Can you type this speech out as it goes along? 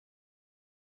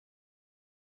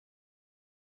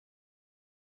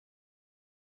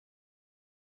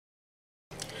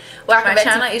Welcome back to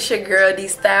my channel. It's your girl D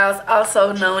Styles,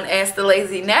 also known as the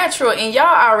Lazy Natural, and y'all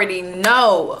already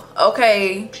know,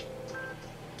 okay?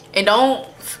 And don't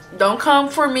come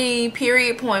for me,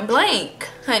 period, point blank,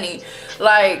 honey.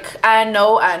 Like, I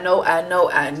know I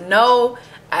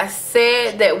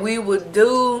said that we would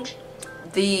do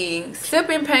the sip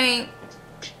and paint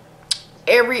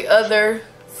every other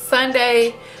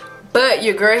Sunday, but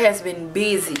your girl has been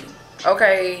busy,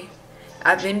 okay?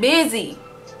 I've been busy,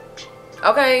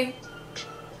 okay?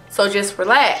 So just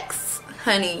relax,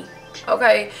 honey,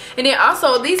 okay? And then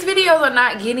also, these videos are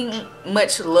not getting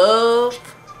much love,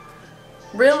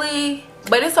 really,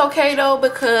 but it's okay though,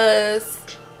 because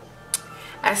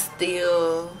I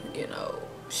still, you know,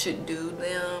 should do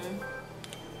them.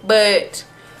 But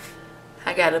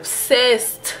I got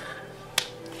obsessed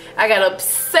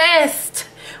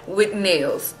with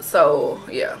nails, so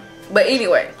yeah. But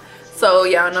anyway, so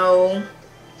y'all know,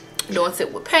 doing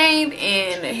sip with paint,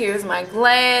 and here's my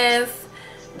glass.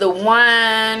 The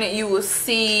wine you will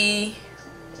see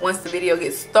once the video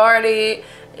gets started.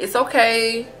 It's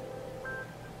okay.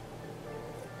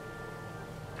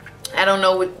 I don't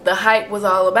know what the hype was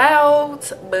all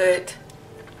about, but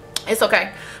it's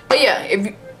okay. But yeah, if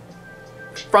you,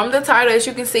 from the title, as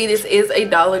you can see, this is a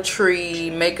Dollar Tree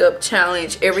makeup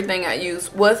challenge. Everything I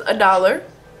used was $1,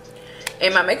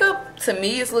 and my makeup to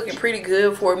me is looking pretty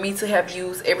good for me to have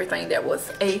used everything that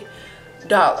was $1.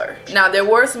 Now there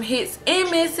were some hits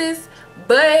and misses,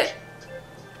 but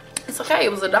it's okay.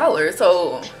 It was $1,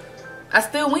 so I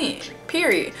still win,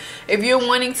 period. If you're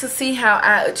wanting to see how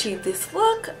I achieve this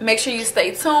look, make sure you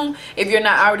stay tuned. If you're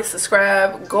not already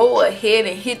subscribed, go ahead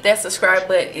and hit that subscribe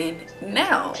button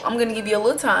now. I'm gonna give you a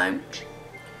little time.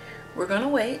 We're gonna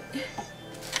wait.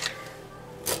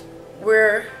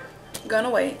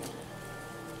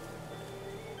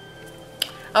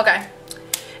 Okay,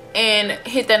 and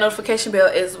hit that notification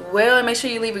bell as well, and make sure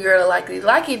you leave a girl a like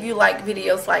if you like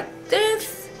videos like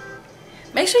this.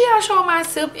 Make sure y'all show my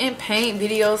sip and paint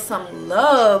videos some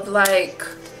love, like,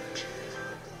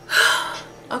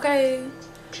 okay.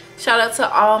 Shout out to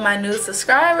all my new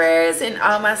subscribers and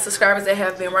all my subscribers that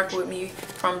have been working with me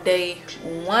from day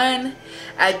one.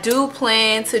 I do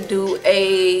plan to do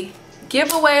a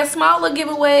giveaway, a smaller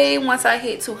giveaway, once I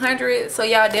hit 200. So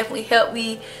y'all definitely help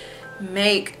me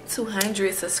make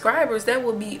 200 subscribers. That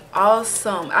would be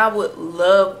awesome. I would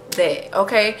love that,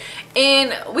 okay?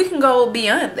 And we can go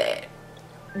beyond that,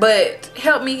 but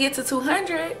help me get to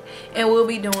 200 and we'll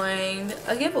be doing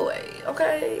a giveaway,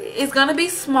 okay? It's gonna be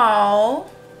small,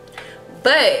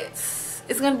 but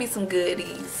it's gonna be some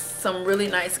goodies, some really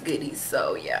nice goodies.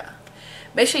 So yeah,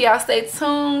 make sure y'all stay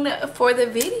tuned for the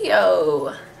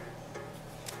video.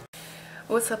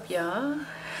 What's up, y'all?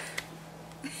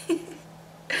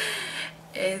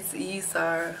 As you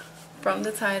saw from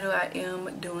the title, I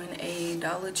am doing a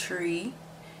Dollar Tree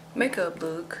makeup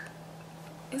look.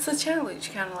 It's a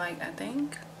challenge, kind of like, I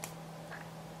think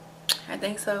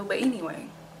so. But anyway,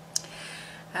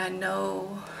 I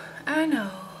know I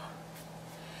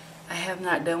have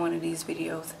not done one of these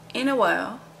videos in a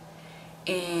while,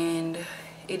 and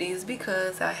it is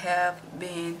because I have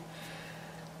been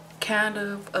kind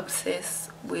of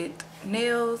obsessed with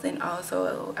nails, and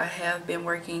also I have been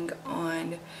working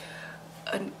on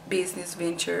a business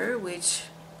venture, which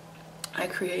I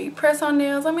create press-on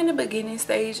nails. I'm in the beginning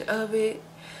stage of it,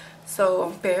 so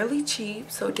I'm fairly cheap.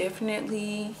 So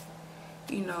definitely,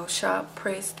 you know, shop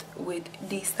Pressed with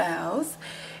D Styles.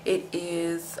 It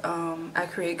is I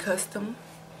create custom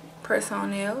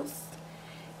press-on nails,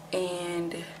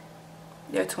 and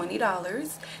they're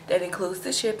 $20. That includes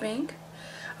the shipping.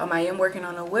 I am working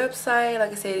on a website.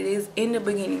 Like I said, it is in the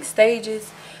beginning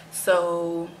stages,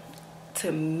 so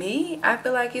to me, I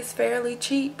feel like it's fairly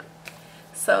cheap.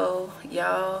 So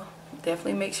y'all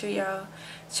definitely make sure y'all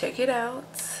check it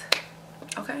out,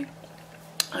 okay?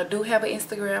 I do have an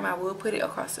Instagram. I will put it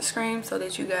across the screen so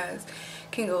that you guys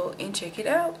can go and check it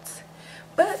out.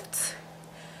 But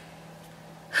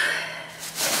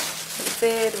like I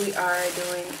said, we are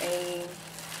doing a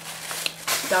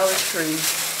Dollar Tree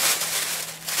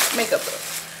makeup look.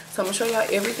 So I'm gonna show y'all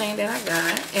everything that I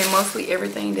got, and mostly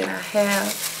everything that I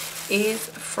have is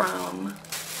from,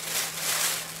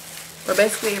 or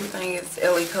basically everything is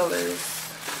LA Colors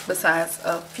besides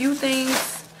a few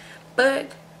things.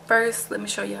 But first, let me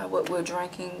show y'all what we're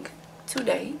drinking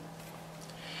today.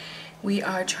 We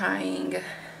are trying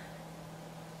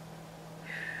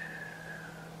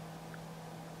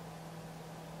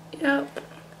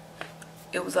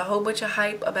it was a whole bunch of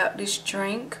hype about this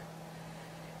drink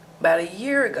about a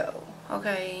year ago,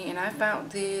 okay? And I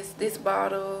found this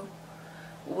bottle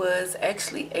was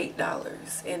actually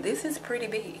 $8, and this is pretty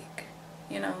big,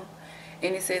 you know.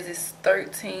 and it says it's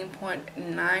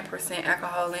 13.9%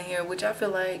 alcohol in here, which I feel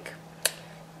like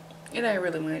it ain't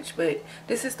really much. But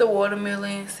this is the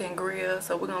watermelon sangria,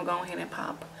 so we're gonna go ahead and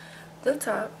pop the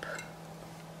top.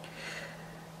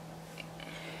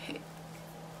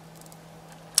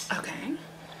 Okay.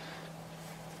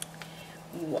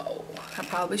 Whoa, I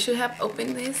probably should have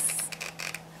opened this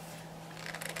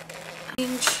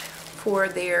for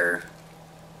their.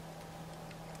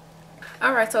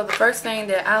 Alright, so the first thing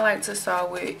that I like to start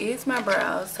with is my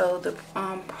brows. So the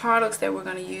products that we're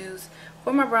going to use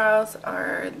for my brows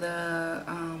are the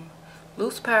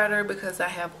loose powder, because I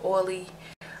have oily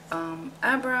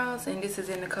eyebrows, and this is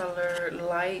in the color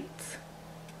light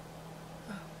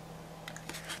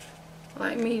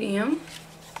medium.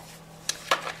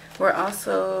 We're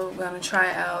also going to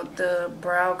try out the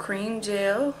brow cream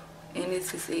gel, and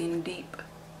this is in deep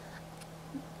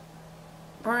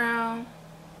brown.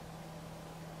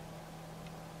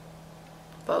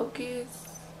 Focus.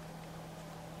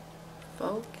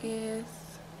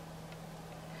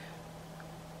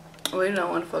 Well, you don't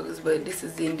want to focus, but this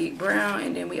is in deep brown.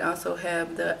 And then we also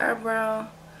have the eyebrow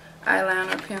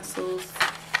eyeliner pencils,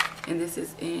 and this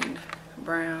is in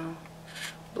brown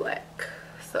black.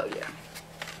 So yeah,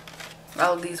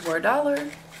 all of these were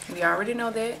 $1. We already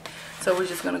know that. So we're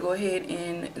just gonna go ahead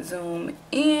and zoom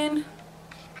in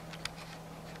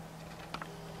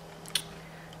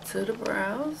to the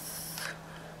brows.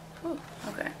 Ooh,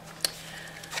 okay.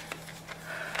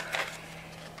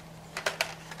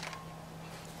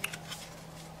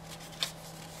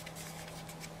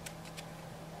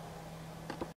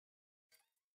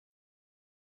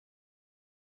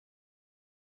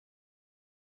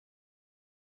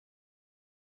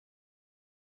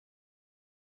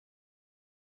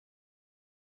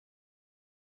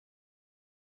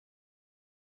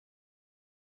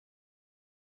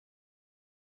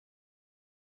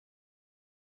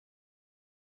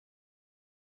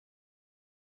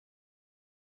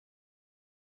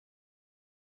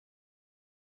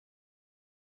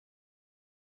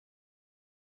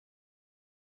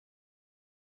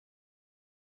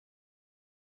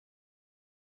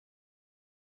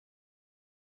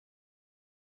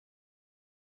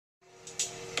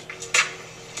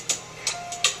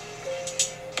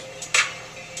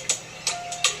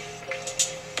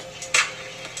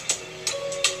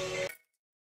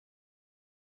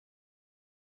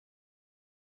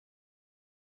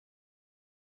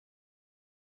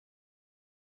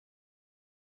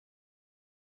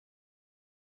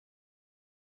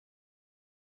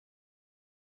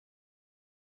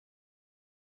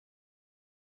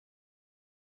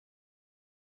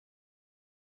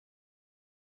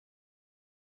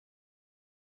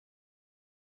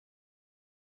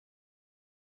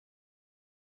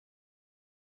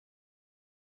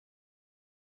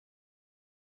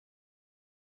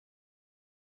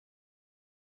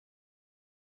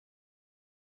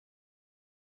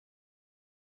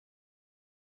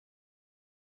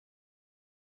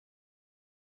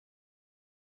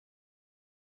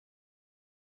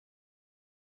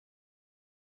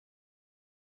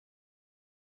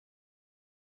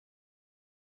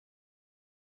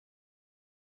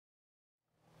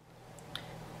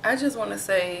 I just want to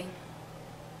say,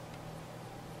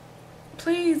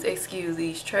 please excuse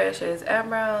these trash ass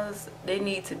eyebrows. They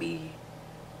need to be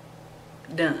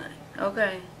done,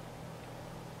 okay?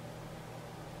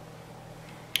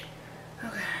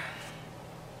 Okay.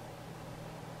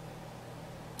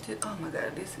 Oh my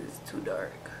god, this is too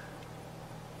dark.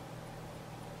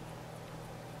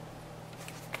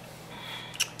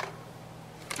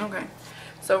 Okay,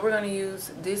 so we're going to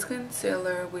use this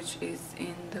concealer, which is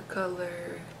in the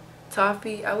color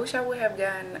Toffee. I wish I would have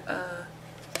gotten a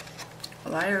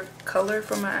lighter color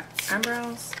for my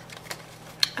eyebrows.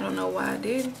 I don't know why I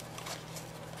did.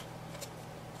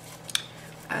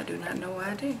 I do not know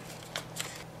why I did.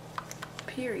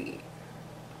 Period.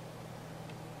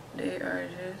 They are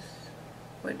just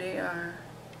what they are,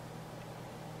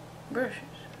 brushes.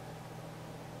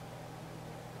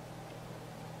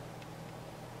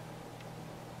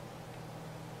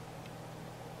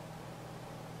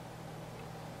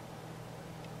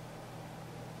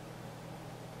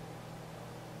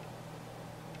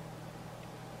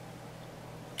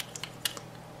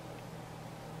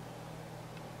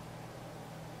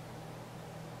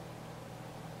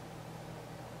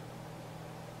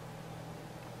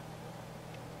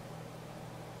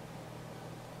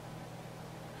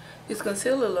 This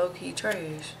concealer low-key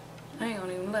trash. I ain't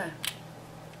gonna even lie.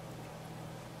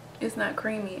 It's not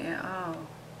creamy at all.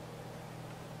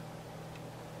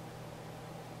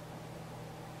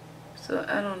 So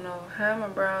I don't know how my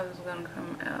brows is gonna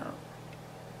come out.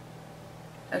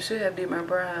 I should have did my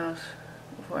brows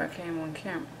before I came on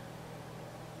camera.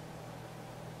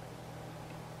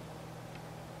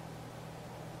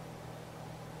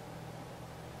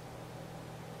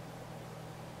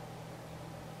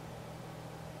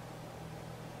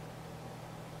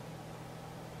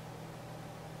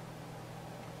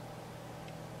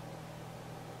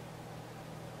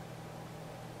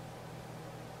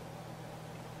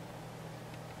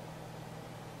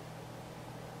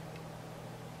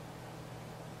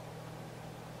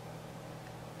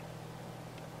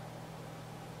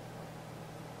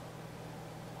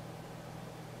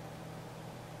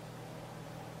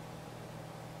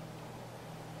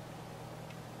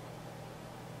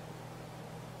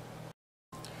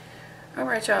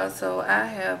 Alright y'all, so I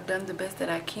have done the best that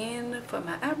I can for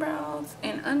my eyebrows,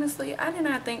 and honestly I did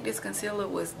not think this concealer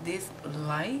was this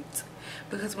light,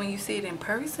 because when you see it in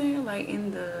person, like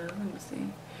in the, let me see,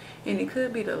 and it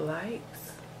could be the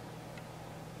lights,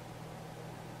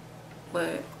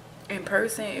 but in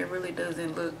person it really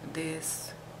doesn't look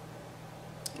this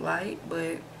light,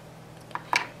 but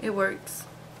it works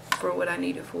for what I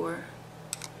need it for,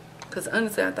 because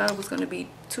honestly I thought it was going to be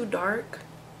too dark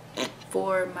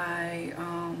for my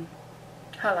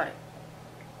highlight,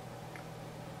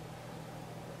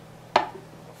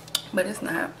 but it's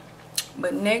not.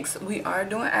 But next we are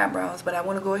doing eyebrows, but I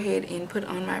want to go ahead and put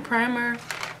on my primer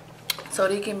so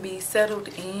they can be settled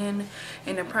in.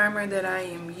 And the primer that I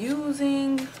am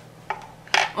using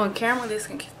on camera, this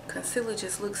concealer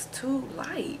just looks too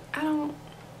light. I don't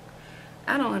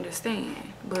understand,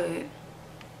 but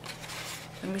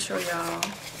let me show y'all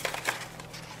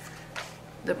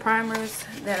the primers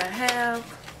that I have.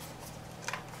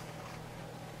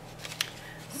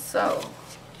 So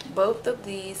both of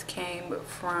these came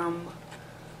from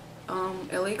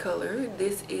LA Color.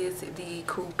 This is the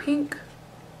Cool Pink,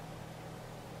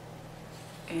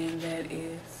 and that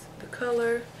is the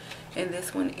color, and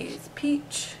this one is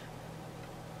Peach,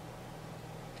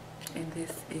 and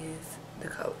this is the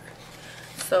color.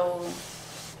 So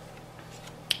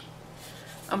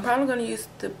I'm probably going to use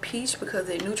the Peach because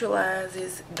it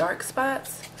neutralizes dark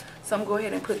spots, so I'm going to go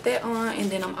ahead and put that on. And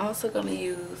then I'm also going to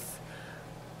use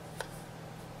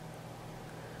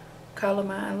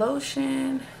Calamine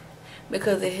lotion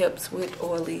because it helps with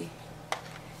oily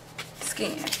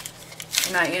skin,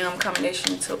 and I am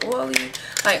combination to oily.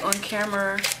 Like on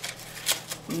camera,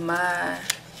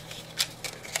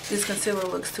 this concealer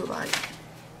looks too light,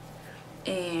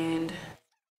 and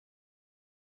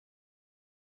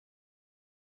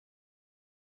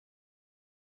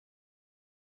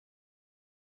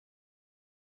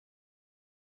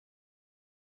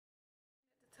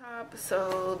top.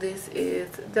 So this is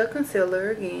the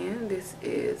concealer again. This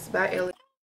is by LA.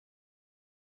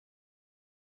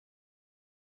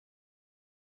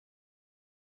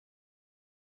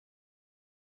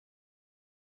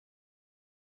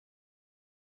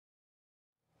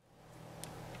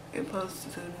 It's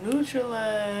supposed to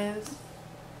neutralize.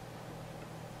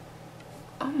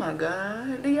 Oh my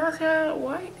god, do y'all see how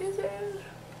white this is?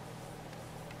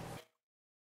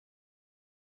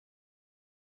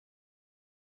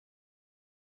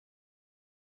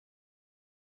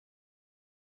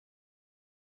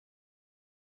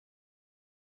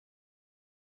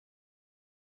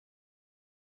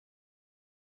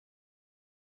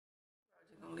 I'm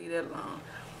just gonna leave that alone.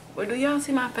 But do y'all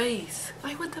see my face?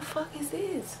 Like, what the fuck is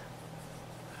this?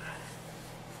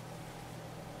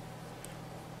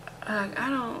 Like, I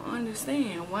don't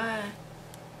understand why.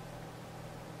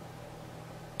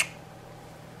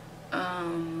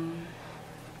 Um,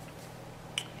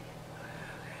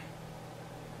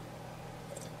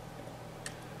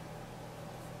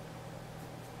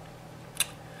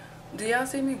 do y'all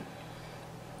see me?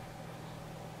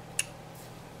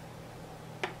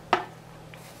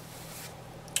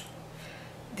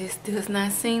 This does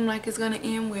not seem like it's gonna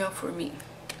end well for me.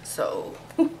 So,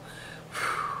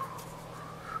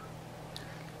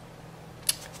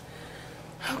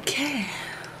 okay.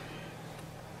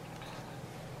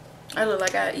 I look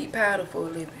like I eat powder for a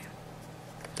living.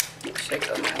 Shake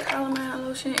up my Calamine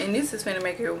lotion, and this is gonna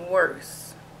make it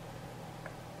worse.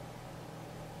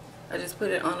 I just put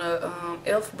it on a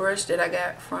e.l.f. brush that I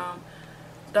got from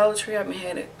Dollar Tree. I've been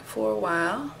had it for a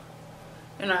while,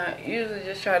 and I usually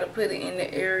just try to put it in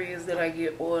the areas that I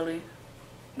get oily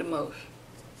the most.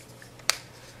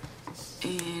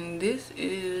 And this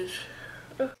is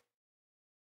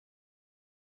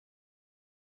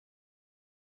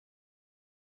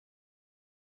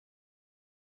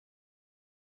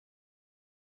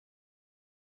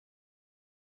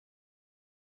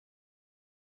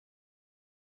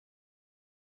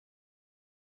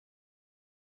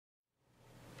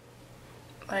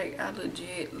Like, I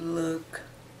legit look.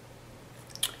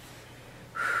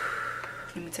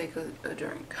 Let me take a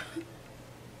drink.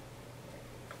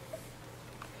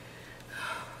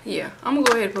 Yeah, I'm gonna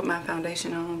go ahead and put my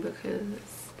foundation on because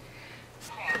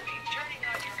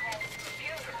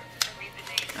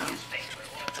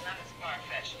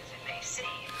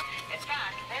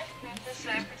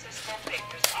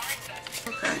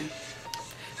okay.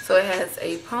 So it has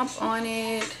a pump on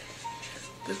it,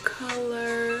 the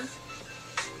color.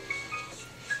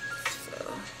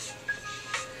 So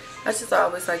I just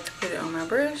always like to put it on my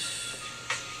brush.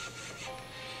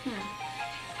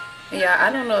 Yeah,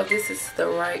 I don't know if this is the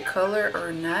right color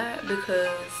or not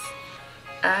because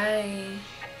I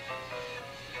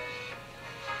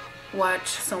watch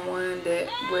someone that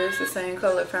wears the same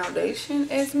color foundation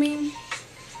as me,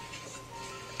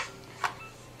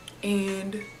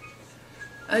 and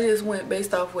I just went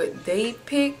based off what they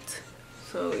picked,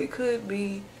 so it could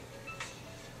be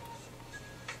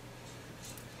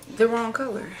the wrong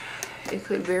color. It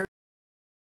could very.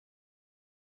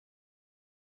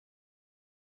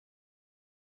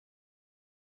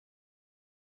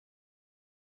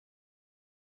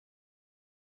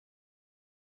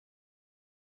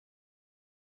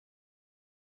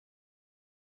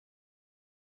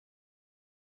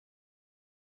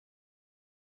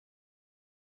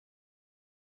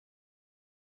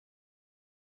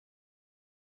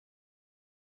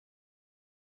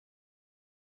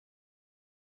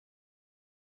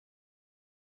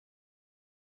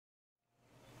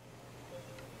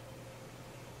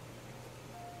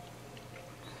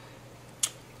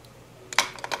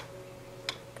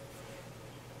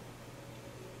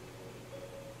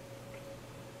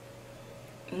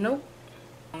 Nope.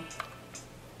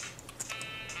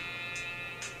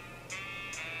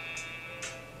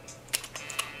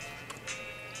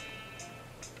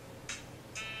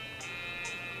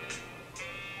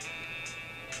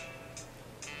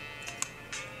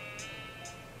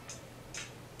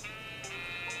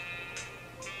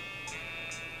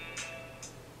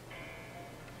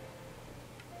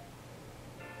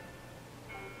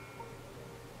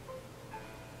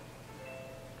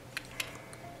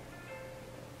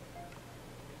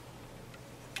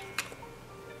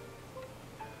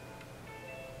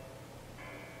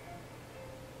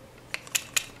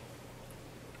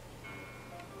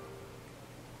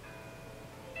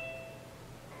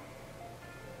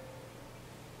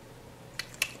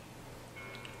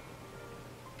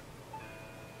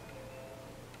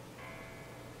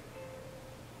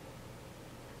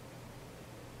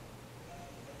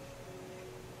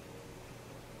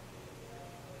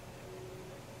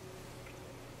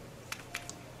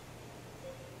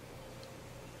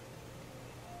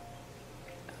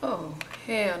 Oh,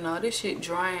 hell no. This shit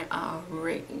drying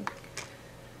already.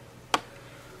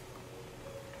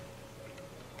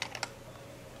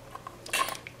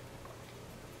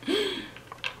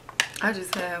 I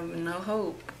just have no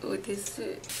hope with this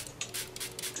shit.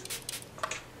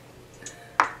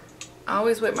 I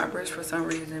always wet my brush for some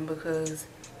reason because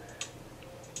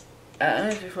I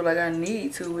honestly feel like I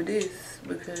need to with this,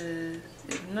 because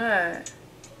if not,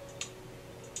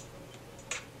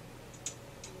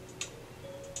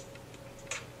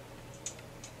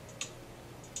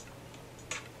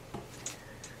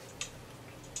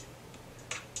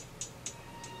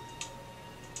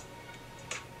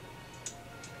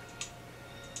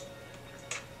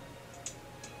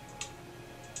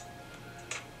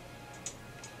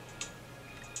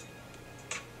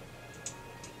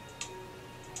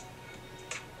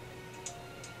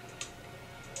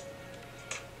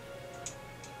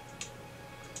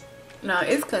 no,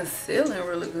 it's concealing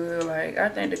really good. Like, I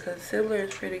think the concealer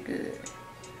is pretty good.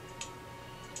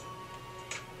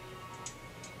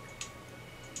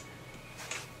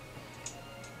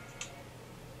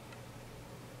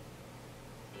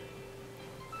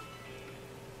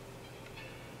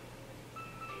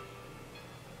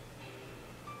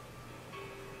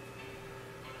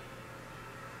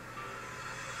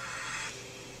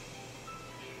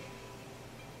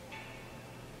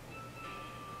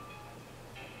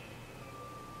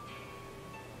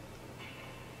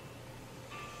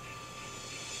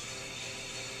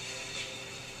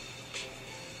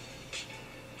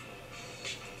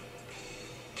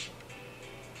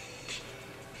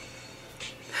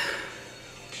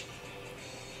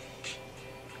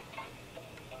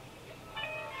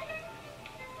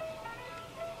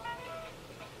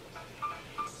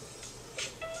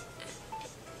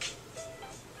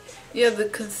 Yeah, the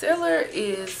concealer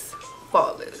is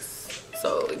flawless.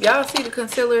 So if y'all see the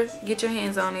concealer, get your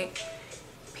hands on it.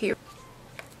 Period.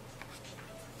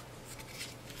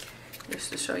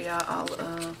 just to show y'all all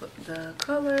of the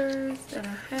colors that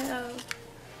I have.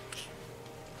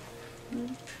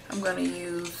 I'm gonna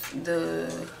use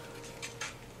the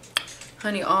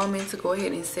honey almond to go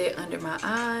ahead and set under my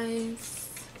eyes,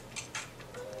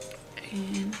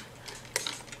 and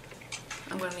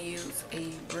I'm gonna use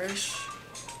a brush,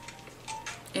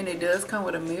 and it does come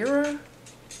with a mirror.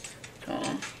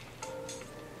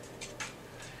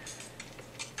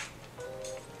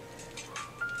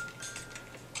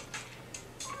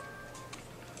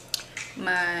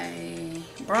 My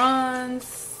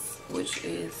bronze, which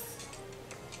is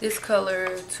this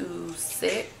color, to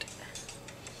set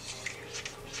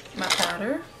my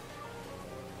powder,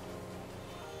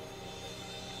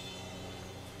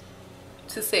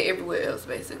 to set everywhere else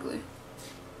basically.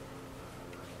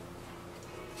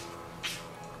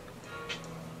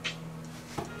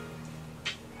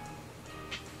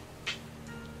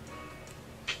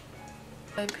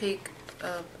 I picked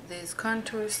up this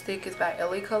contour stick. It's by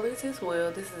LA Colors as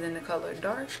well. This is in the color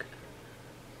dark.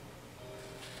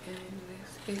 And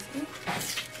this is it.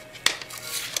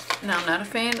 Now, I'm not a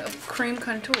fan of cream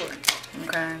contour,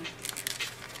 okay?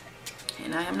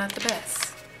 And I am not the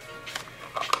best.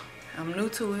 I'm new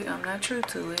to it. I'm not true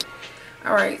to it.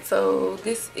 Alright, so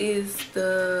this is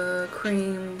the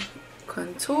cream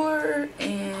contour,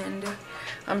 and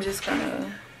I'm just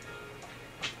gonna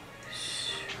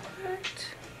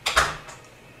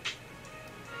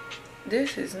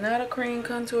this is not a cream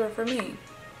contour for me.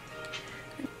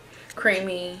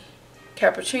 Creamy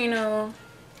cappuccino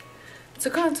to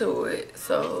contour it.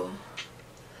 So,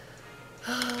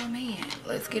 oh man,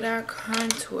 let's get our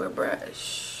contour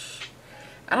brush.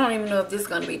 I don't even know if this is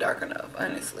gonna be dark enough,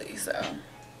 honestly, so.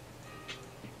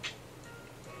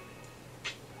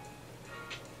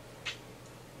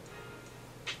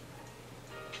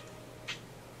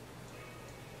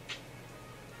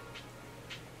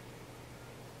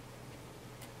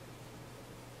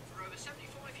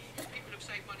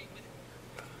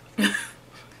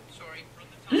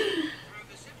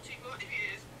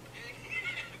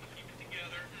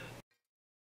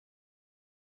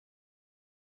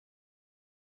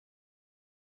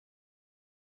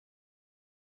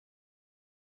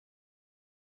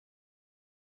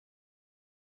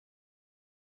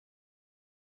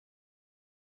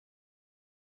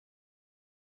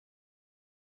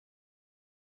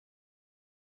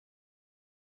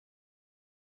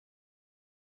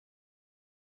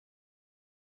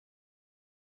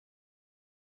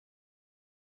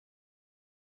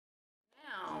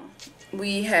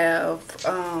 We have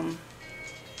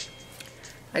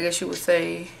I guess you would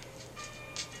say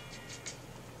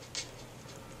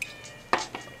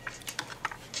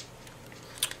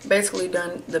basically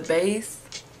done the base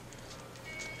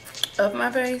of my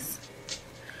face.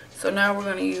 So now we're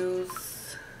going to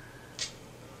use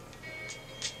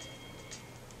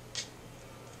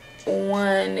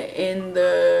one in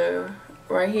the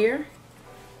right here.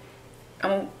 I'm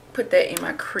going to put that in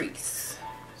my crease.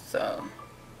 So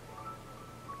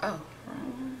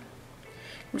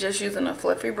I'm just using a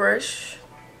fluffy brush,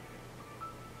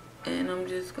 and I'm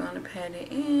just going to pat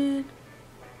it in.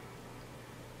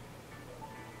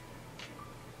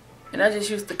 And I just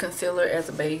use the concealer as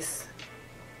a base.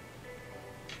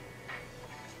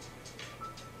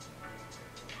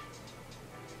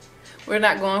 We're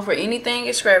not going for anything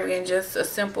extravagant, just a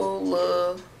simple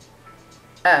little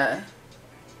eye.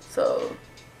 So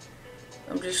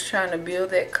I'm just trying to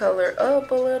build that color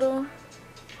up a little.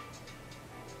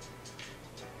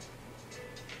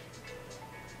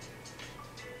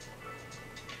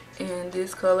 And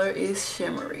this color is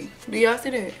Shimmery. Do y'all see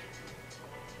that?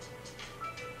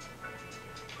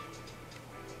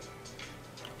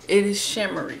 It is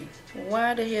Shimmery.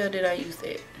 Why the hell did I use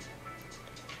that?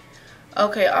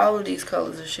 Okay, all of these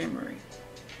colors are shimmery.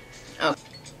 Okay.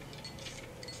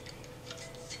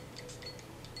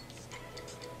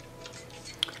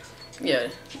 Yeah,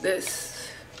 that's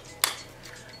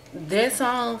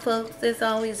all, folks. That's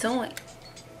all we're doing.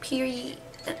 Period.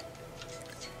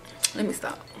 Let me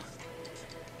stop.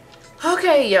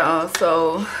 Okay, y'all.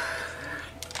 So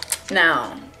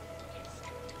now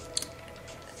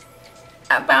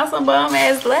I found some bum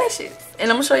ass lashes,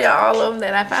 and I'm gonna show y'all all of them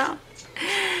that I found.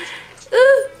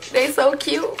 Ooh, they so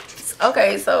cute.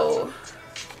 Okay, so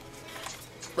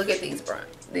look at these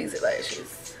these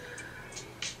lashes.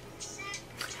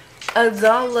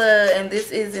 $1, and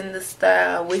this is in the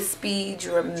style Wispy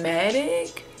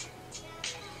Dramatic.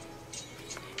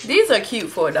 These are cute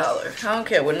for $1. I don't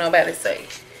care what nobody say.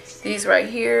 These right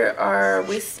here are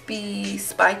Wispy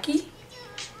Spiky.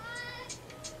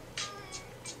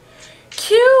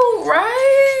 Cute,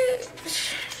 right?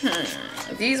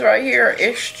 These right here are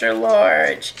extra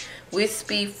large,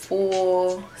 wispy,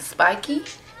 full, spiky.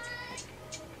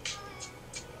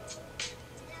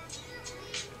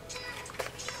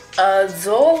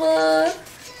 Zola.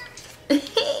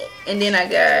 And then I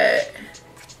got,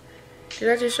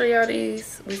 did I just show y'all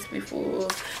these? Wispy full.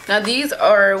 Now these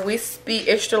are wispy,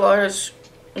 extra large,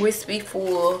 wispy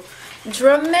full,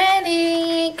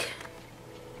 dramatic.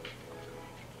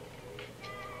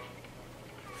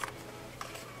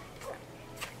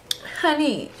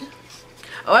 Honey.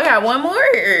 Oh, I got one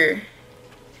more.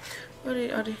 What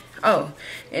are they? Oh,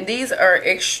 and these are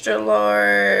extra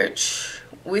large,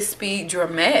 wispy,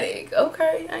 dramatic.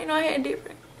 Okay, I know I had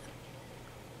different.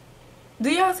 Do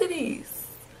y'all see these?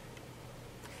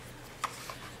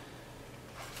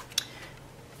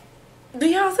 Do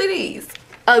y'all see these?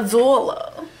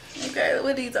 Azola. Okay,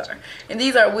 what these are. And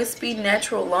these are wispy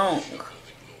natural long.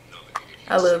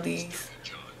 I love these.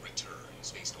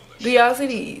 Do y'all see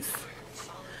these?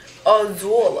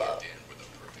 Azola.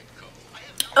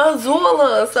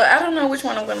 Azola. So I don't know which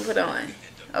one I'm gonna put on.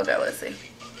 Okay, let's see.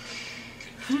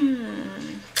 I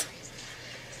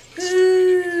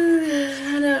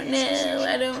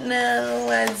don't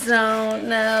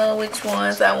know which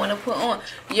ones I want to put on.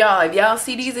 Y'all, if y'all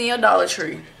see these in your Dollar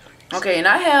Tree, okay, and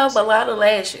I have a lot of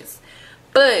lashes,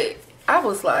 but I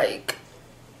was like,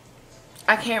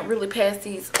 I can't really pass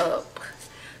these up,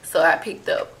 so I picked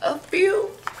up a few.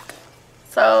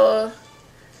 So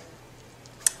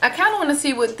I kind of want to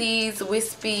see what these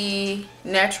wispy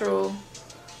natural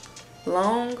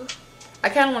long, I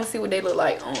kind of want to see what they look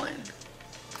like on.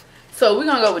 So we're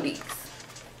gonna go with these.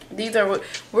 These are what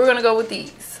we're gonna go with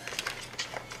these.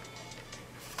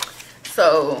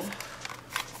 So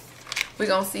we're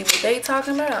gonna see what they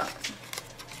talking about.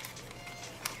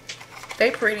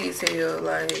 They pretty as hell,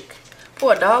 like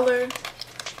for $1.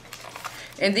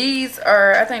 And these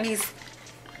are, I think these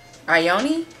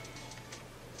Ioni.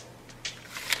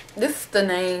 This is the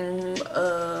name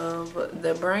of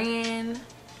the brand.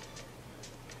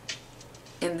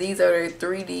 And these are the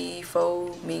 3D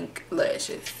faux mink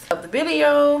lashes. Of the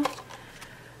video,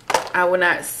 I will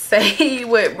not say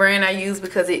what brand I use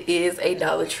because it is a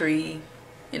Dollar Tree,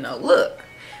 you know, look.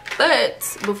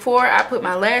 But before I put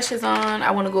my lashes on,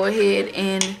 I want to go ahead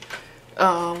and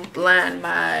line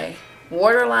my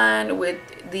waterline with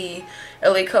the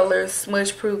LA Colors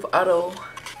Smudge Proof Auto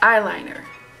Eyeliner.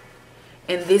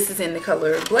 And this is in the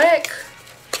color black.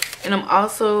 And I'm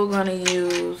also going to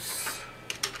use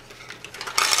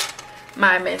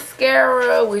my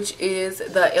mascara, which is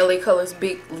the LA Colors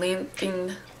Big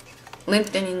Lengthening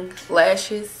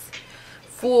Lashes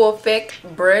Full Effect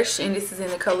Brush, and this is in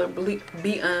the color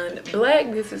Beyond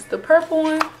Black. This is the purple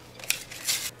one.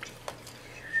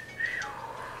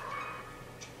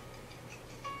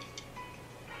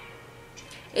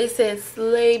 It says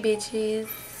slay bitches.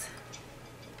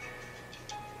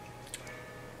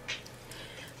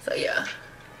 So yeah.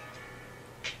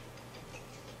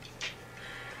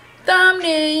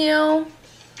 Thumbnail.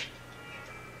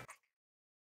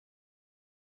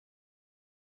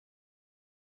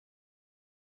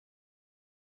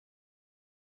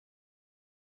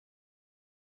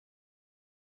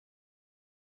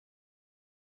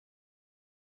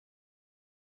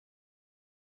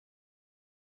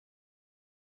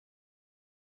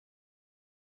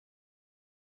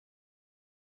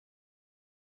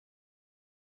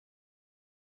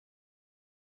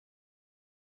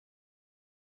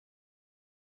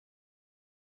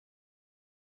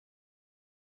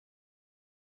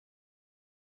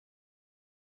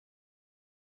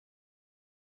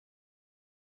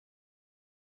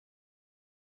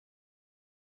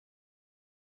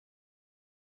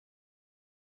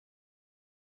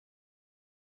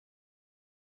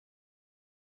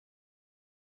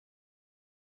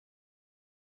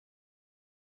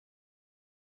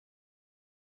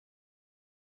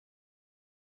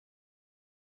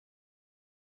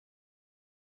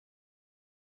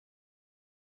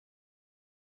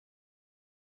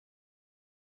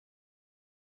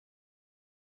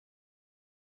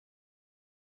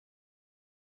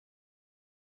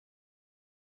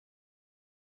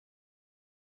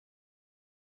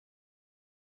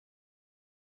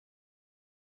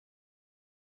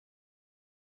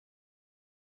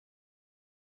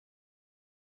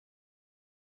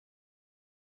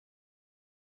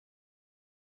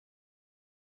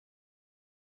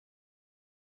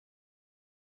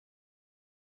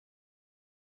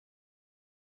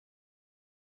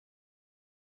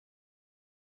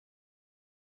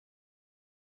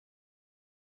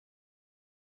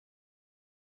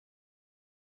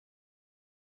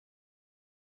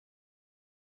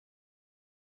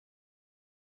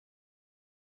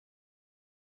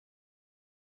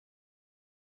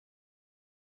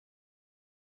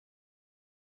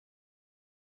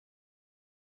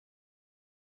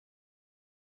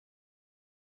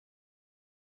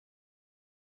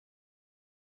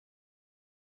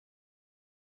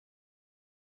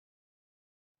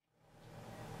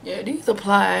 Yeah, these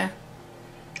apply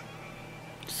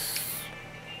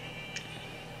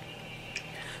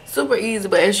super easy,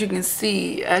 but as you can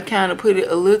see, I kind of put it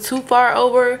a little too far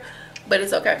over, but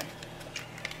it's okay.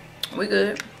 We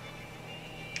good.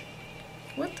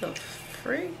 What the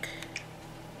freak?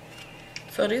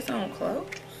 So this don't close?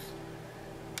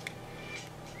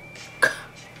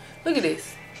 Look at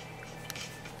this.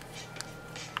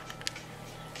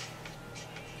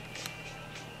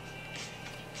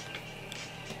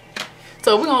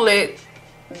 So we're gonna let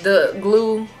the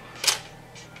glue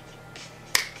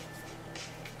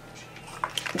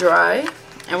dry,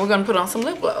 and we're gonna put on some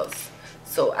lip gloss.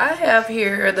 So I have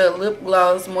here the Lip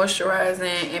Gloss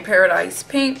Moisturizing in Paradise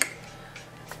Pink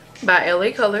by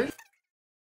LA Colors.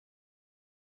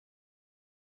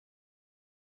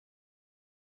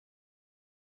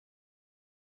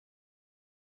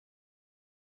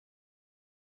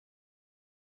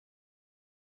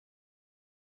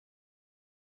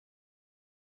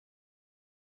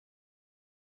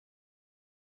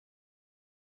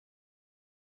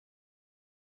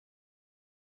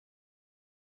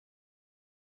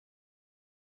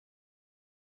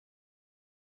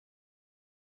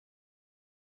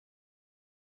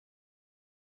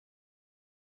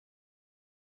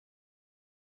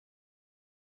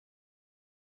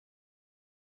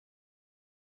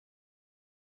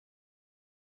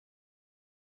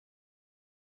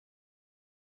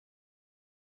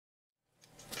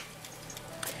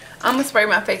 I'm gonna spray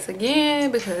my face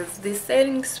again because this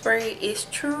setting spray is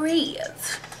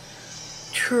trash.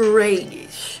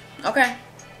 Okay.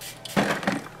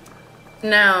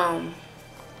 Now,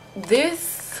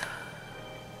 this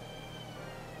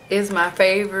is my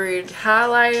favorite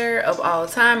highlighter of all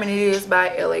time, and it is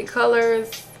by LA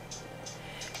Colors.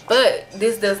 But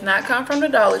this does not come from the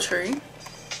Dollar Tree.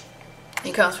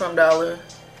 It comes from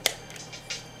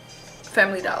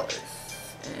Family Dollars.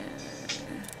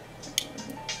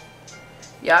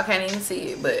 Y'all can't even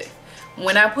see it, but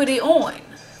when I put this on,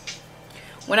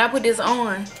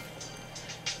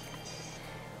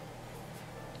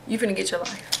 you finna get your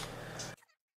life.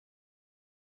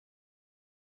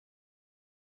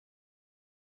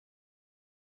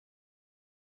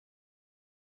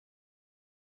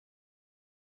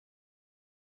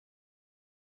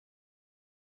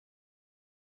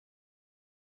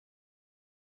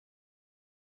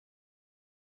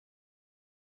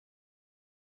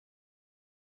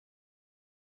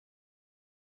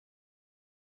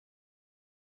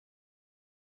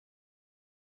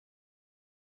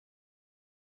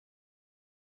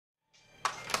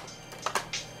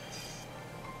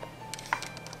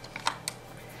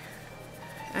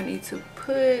 I need to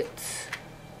put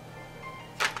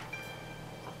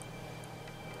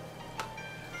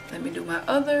let me do my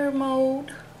other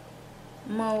mold.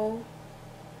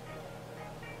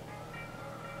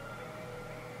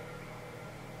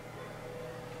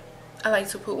 I like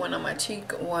to put one on my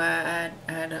cheek. Why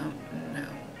I don't know,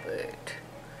 but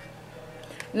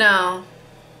now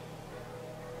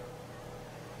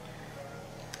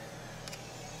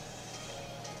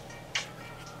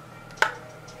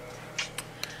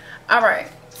all right,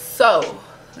 so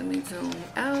let me zoom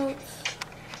out.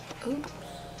 Oops.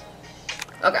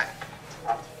 Okay,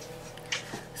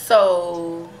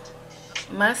 so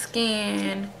my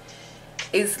skin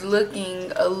is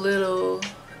looking a little,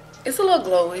 it's a little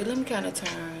glowy. Let me kind of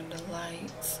turn the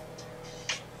lights.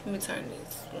 Let me turn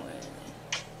this one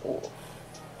off.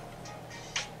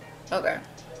 Okay.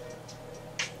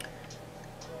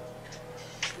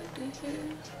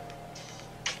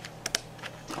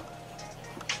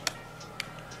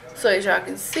 So as y'all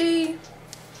can see,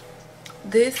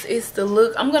 this is the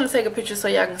look. I'm gonna take a picture so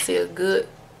y'all can see a good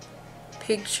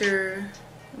picture.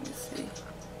 Let me see.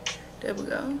 There we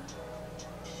go.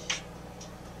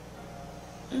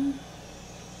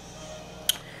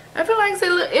 I feel like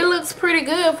it looks pretty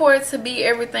good for it to be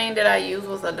everything that I used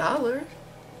was $1.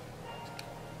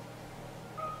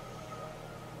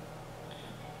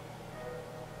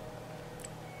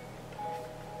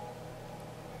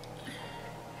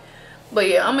 But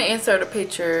yeah, I'm gonna insert a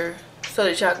picture so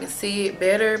that y'all can see it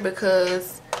better,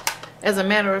 because as a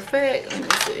matter of fact, let me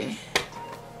see.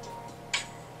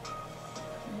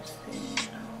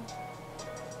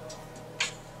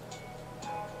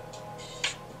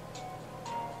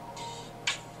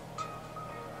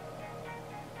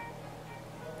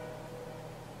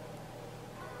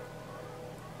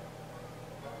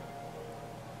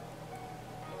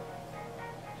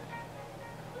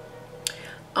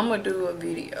 I'm gonna do a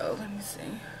video. Let me see.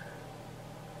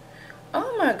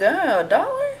 Oh my god,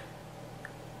 $1?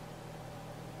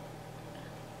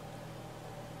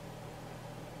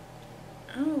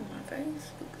 Oh, my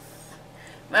face looks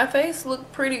My face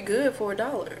looked pretty good for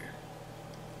 $1.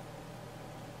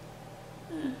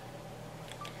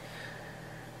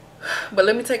 But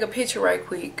let me take a picture right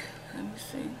quick. Let me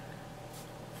see.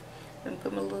 Let me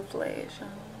put my little flash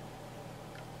on.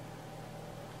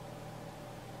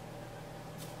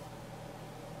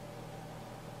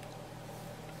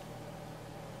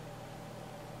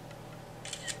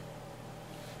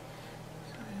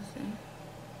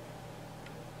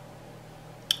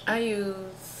 I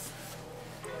use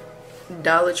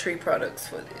Dollar Tree products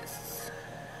for this.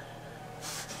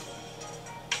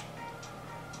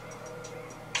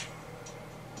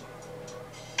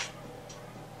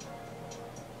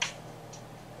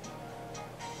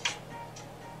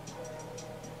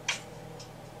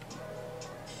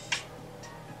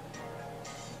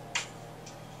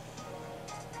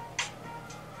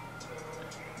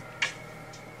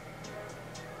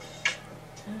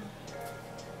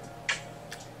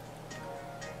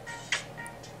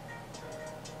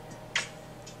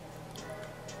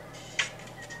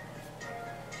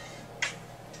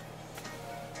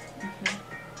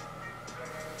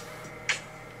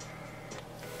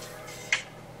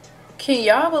 Can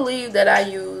y'all believe that I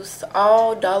used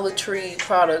all Dollar Tree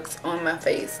products on my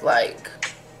face? Like,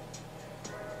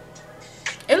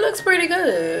 it looks pretty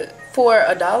good for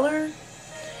 $1.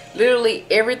 Literally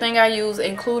everything I use,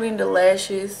 including the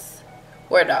lashes,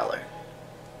 were $1.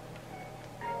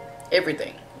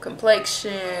 Everything.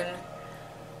 Complexion,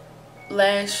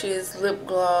 lashes, lip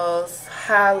gloss,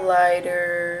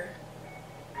 highlighter,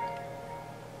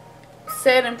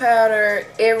 setting powder,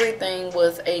 everything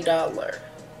was $1.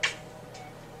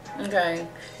 Okay,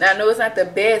 now I know it's not the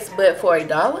best, but for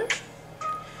 $1,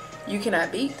 you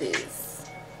cannot beat this.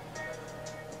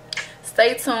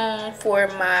 Stay tuned for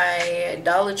my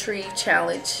Dollar Tree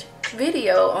challenge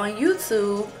video on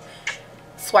YouTube.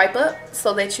 Swipe up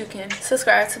so that you can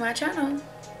subscribe to my channel.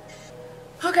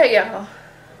 Okay, y'all,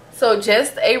 so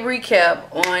just a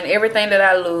recap on everything that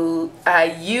I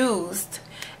used,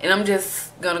 and I'm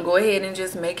just gonna go ahead and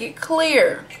just make it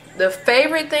clear. The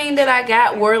favorite thing that I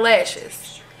got were lashes.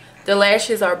 The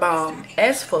lashes are bomb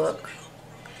as fuck.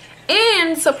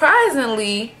 And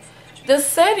surprisingly, the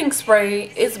setting spray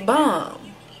is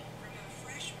bomb.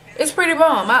 It's pretty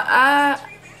bomb.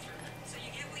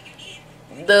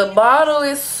 The bottle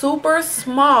is super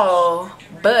small,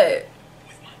 but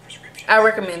I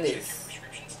recommend this.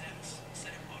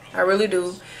 I really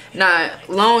do. Now,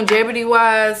 longevity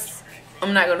wise,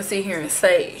 I'm not gonna sit here and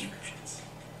say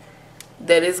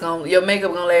that your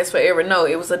makeup gonna last forever. No,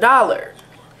 it was $1.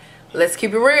 Let's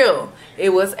keep it real.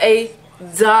 It was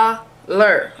 $1.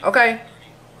 Okay.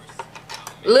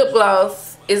 Lip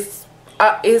gloss is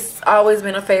it's always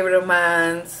been a favorite of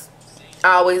mine.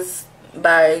 I always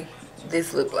buy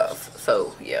this lip gloss.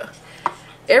 So yeah.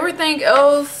 Everything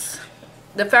else,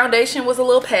 the foundation was a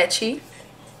little patchy.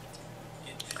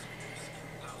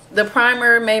 The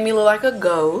primer made me look like a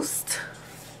ghost.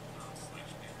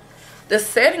 The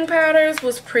setting powders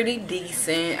was pretty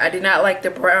decent. I did not like the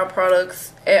brown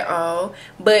products at all,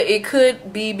 but it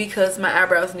could be because my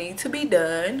eyebrows need to be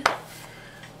done.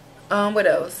 What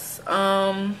else?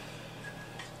 The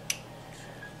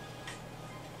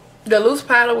loose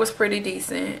powder was pretty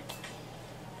decent.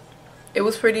 It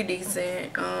was pretty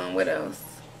decent. What else?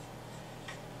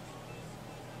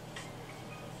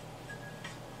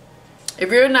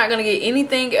 If you're not gonna get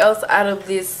anything else out of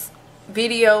this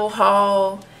video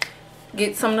haul,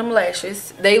 get some of them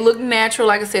lashes. They look natural.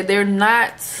 Like I said, they're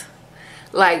not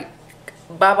like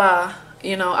baba,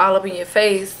 you know, all up in your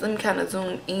face. Let me kind of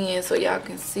zoom in so y'all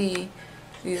can see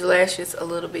these lashes a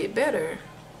little bit better.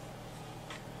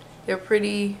 They're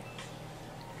pretty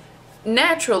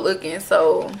natural looking.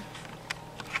 So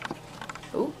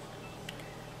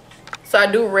I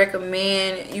do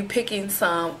recommend you picking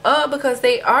some up because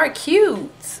they are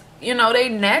cute. You know, they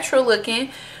natural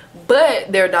looking,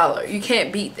 but they're $1. You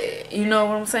can't beat that. You know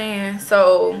what I'm saying?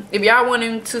 So if y'all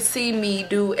wanting to see me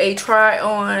do a try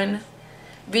on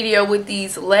video with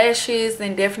these lashes,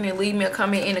 then definitely leave me a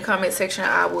comment in the comment section.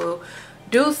 I will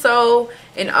do so.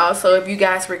 And also, if you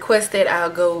guys request it, I'll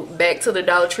go back to the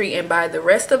Dollar Tree and buy the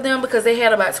rest of them because they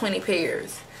had about 20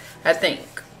 pairs, I think.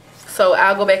 So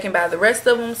I'll go back and buy the rest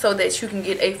of them so that you can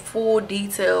get a full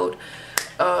detailed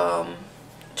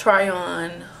try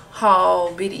on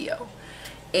haul video.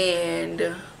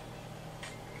 And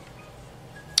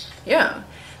yeah,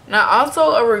 now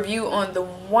also a review on the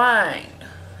wine.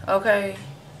 Okay,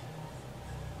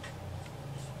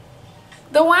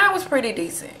 the wine was pretty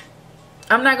decent.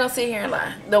 I'm not gonna sit here and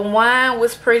lie. The wine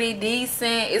was pretty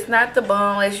decent. It's not the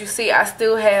bomb. As you see, I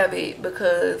still have it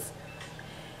because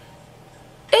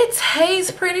it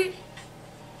tastes pretty.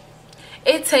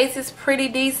 It tastes pretty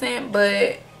decent,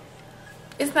 but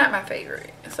it's not my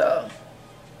favorite. So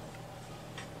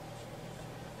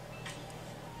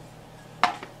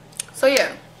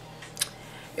yeah,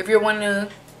 if you're wanting to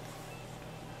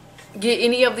get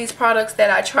any of these products that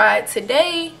I tried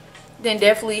today, then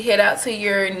definitely head out to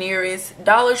your nearest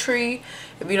Dollar Tree.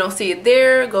 If you don't see it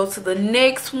there, go to the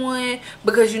next one,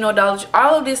 because you know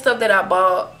all of this stuff that I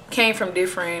bought came from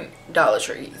different Dollar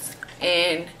Trees.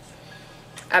 And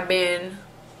I've been,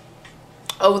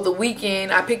 over the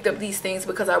weekend, I picked up these things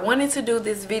because I wanted to do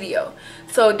this video.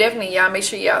 So definitely y'all make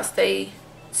sure y'all stay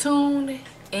tuned,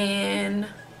 and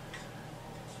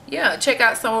yeah, check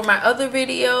out some of my other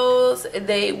videos.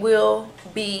 They will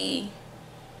be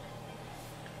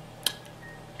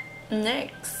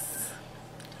next.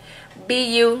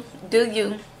 Be you, do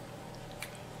you.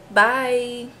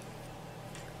 Bye.